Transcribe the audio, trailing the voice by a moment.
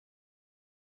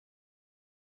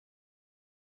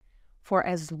For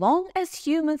as long as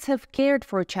humans have cared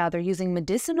for each other using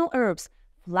medicinal herbs,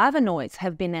 flavonoids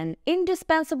have been an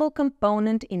indispensable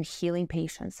component in healing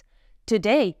patients.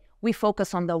 Today, we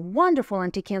focus on the wonderful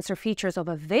anti-cancer features of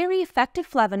a very effective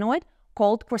flavonoid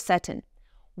called quercetin.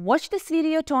 Watch this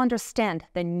video to understand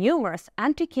the numerous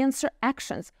anti-cancer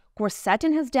actions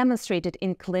quercetin has demonstrated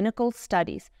in clinical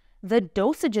studies, the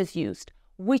dosages used,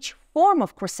 which form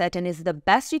of quercetin is the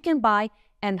best you can buy,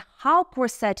 and how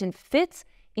quercetin fits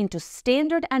into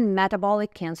standard and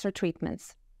metabolic cancer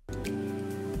treatments.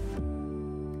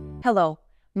 Hello,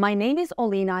 my name is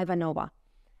Olena Ivanova.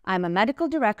 I'm a medical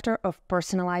director of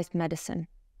personalized medicine.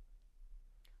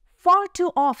 Far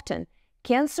too often,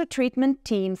 cancer treatment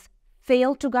teams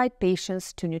fail to guide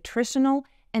patients to nutritional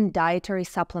and dietary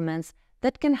supplements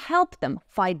that can help them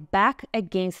fight back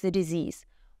against the disease.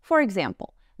 For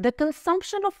example, the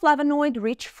consumption of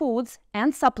flavonoid-rich foods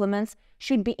and supplements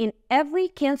should be in every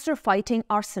cancer-fighting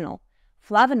arsenal.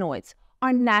 Flavonoids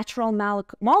are natural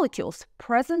molecules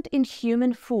present in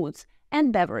human foods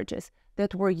and beverages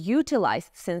that were utilized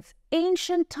since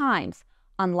ancient times.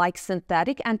 Unlike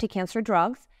synthetic anti-cancer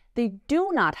drugs, they do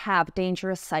not have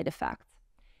dangerous side effects.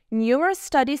 Numerous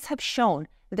studies have shown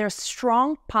their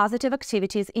strong positive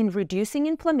activities in reducing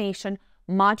inflammation,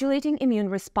 modulating immune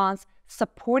response,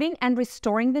 supporting and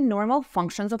restoring the normal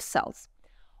functions of cells.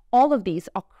 All of these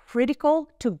are critical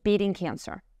to beating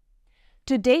cancer.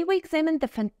 Today, we examine the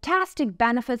fantastic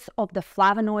benefits of the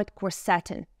flavonoid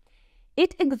quercetin.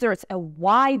 It exerts a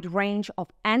wide range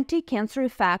of anti-cancer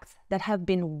effects that have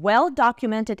been well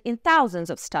documented in thousands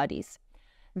of studies.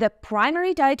 The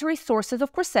primary dietary sources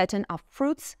of quercetin are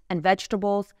fruits and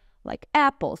vegetables like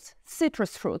apples,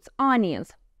 citrus fruits,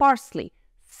 onions, parsley,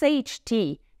 sage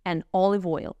tea, and olive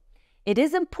oil. It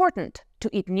is important to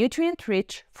eat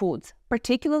nutrient-rich foods,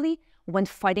 particularly when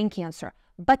fighting cancer.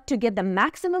 But to get the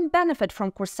maximum benefit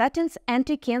from quercetin's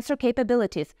anti-cancer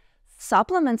capabilities,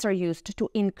 supplements are used to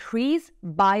increase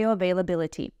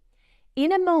bioavailability.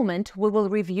 In a moment, we will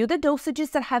review the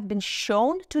dosages that have been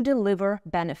shown to deliver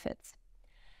benefits.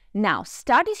 Now,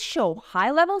 studies show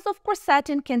high levels of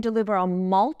quercetin can deliver a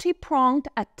multi-pronged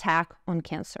attack on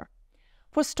cancer.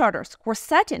 For starters,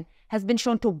 quercetin has been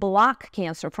shown to block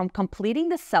cancer from completing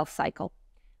the cell cycle.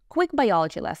 Quick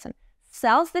biology lesson.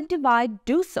 Cells that divide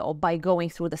do so by going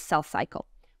through the cell cycle.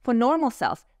 For normal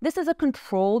cells, this is a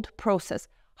controlled process.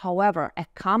 However, a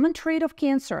common trait of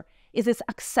cancer is its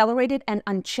accelerated and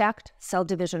unchecked cell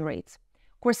division rates.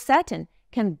 Quercetin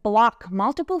can block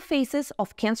multiple phases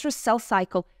of cancer cell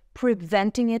cycle,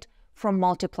 preventing it from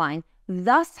multiplying,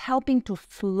 thus helping to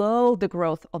slow the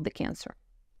growth of the cancer.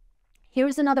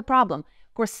 Here's another problem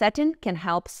quercetin can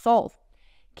help solve.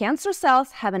 Cancer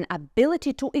cells have an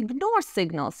ability to ignore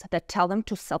signals that tell them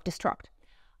to self-destruct.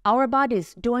 Our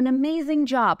bodies do an amazing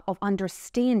job of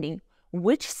understanding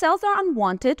which cells are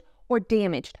unwanted or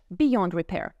damaged beyond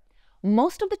repair.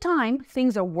 Most of the time,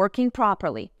 things are working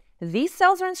properly. These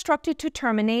cells are instructed to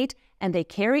terminate, and they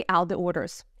carry out the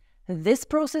orders. This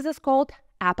process is called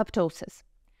apoptosis.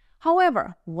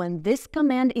 However, when this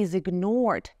command is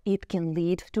ignored, it can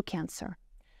lead to cancer.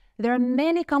 There are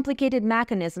many complicated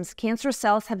mechanisms cancer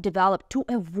cells have developed to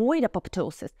avoid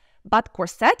apoptosis, but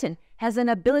quercetin has an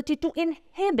ability to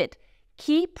inhibit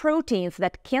key proteins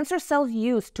that cancer cells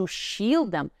use to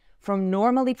shield them from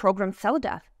normally programmed cell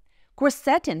death.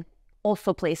 Quercetin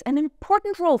also plays an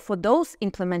important role for those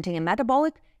implementing a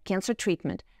metabolic cancer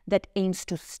treatment that aims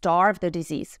to starve the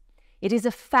disease. It is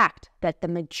a fact that the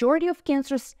majority of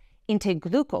cancers intake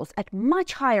glucose at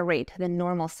much higher rate than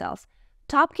normal cells.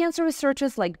 Top cancer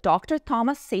researchers like Dr.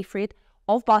 Thomas Seyfried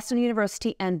of Boston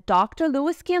University and Dr.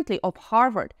 Lewis Cantley of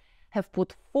Harvard have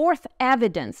put forth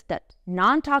evidence that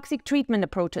non-toxic treatment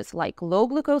approaches like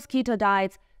low-glucose keto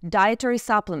diets, dietary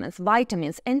supplements,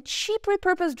 vitamins, and cheap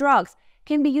repurposed drugs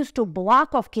can be used to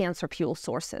block off cancer fuel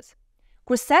sources.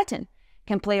 Quercetin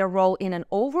can play a role in an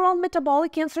overall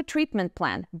metabolic cancer treatment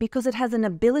plan because it has an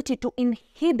ability to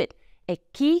inhibit a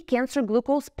key cancer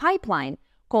glucose pipeline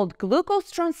called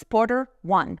glucose transporter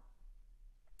 1.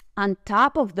 On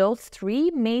top of those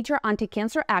three major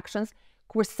anti-cancer actions,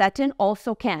 quercetin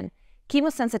also can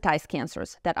chemosensitize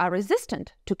cancers that are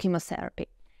resistant to chemotherapy,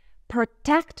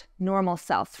 protect normal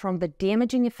cells from the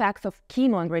damaging effects of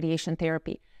chemo and radiation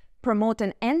therapy, promote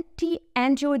an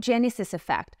anti-angiogenesis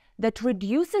effect that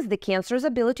reduces the cancer's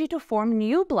ability to form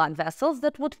new blood vessels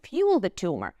that would fuel the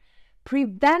tumor,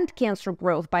 prevent cancer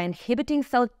growth by inhibiting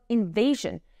cell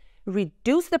invasion,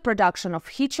 reduce the production of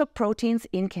heat shock proteins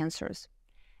in cancers.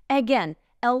 Again,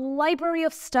 a library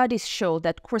of studies show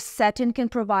that quercetin can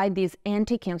provide these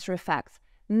anti-cancer effects,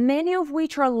 many of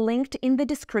which are linked in the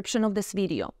description of this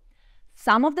video.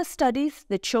 Some of the studies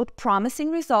that showed promising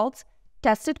results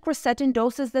tested quercetin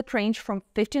doses that range from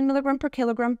 15 mg per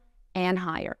kilogram and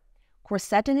higher.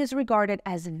 Quercetin is regarded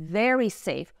as very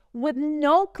safe with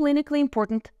no clinically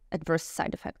important adverse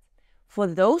side effects. For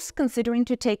those considering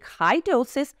to take high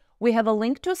doses, we have a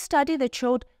link to a study that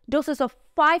showed doses of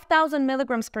 5,000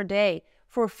 milligrams per day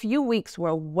for a few weeks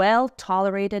were well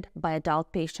tolerated by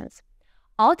adult patients.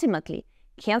 Ultimately,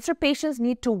 cancer patients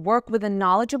need to work with a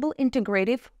knowledgeable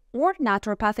integrative or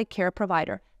naturopathic care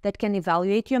provider that can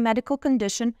evaluate your medical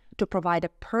condition to provide a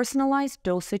personalized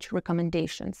dosage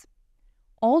recommendations.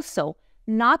 Also,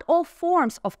 not all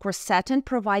forms of quercetin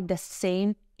provide the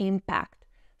same impact.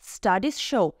 Studies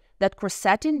show that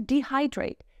quercetin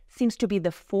dehydrate seems to be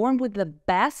the form with the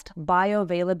best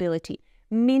bioavailability,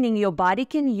 meaning your body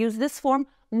can use this form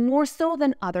more so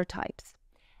than other types.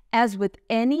 As with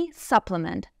any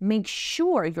supplement, make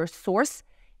sure you source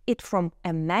it from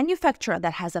a manufacturer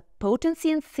that has a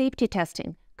potency and safety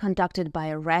testing conducted by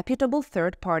a reputable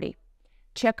third party.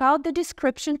 Check out the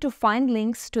description to find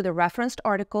links to the referenced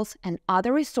articles and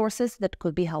other resources that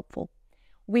could be helpful.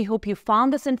 We hope you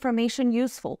found this information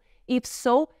useful. If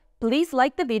so, please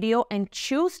like the video and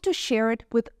choose to share it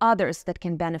with others that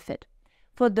can benefit.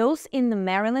 For those in the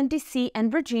Maryland, D.C.,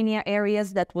 and Virginia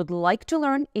areas that would like to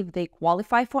learn if they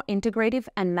qualify for integrative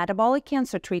and metabolic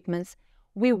cancer treatments,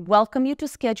 we welcome you to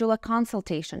schedule a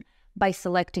consultation by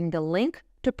selecting the link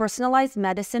to Personalized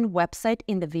Medicine website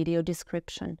in the video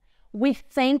description. We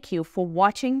thank you for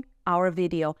watching our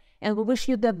video and we wish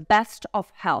you the best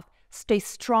of health. Stay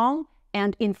strong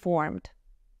and informed.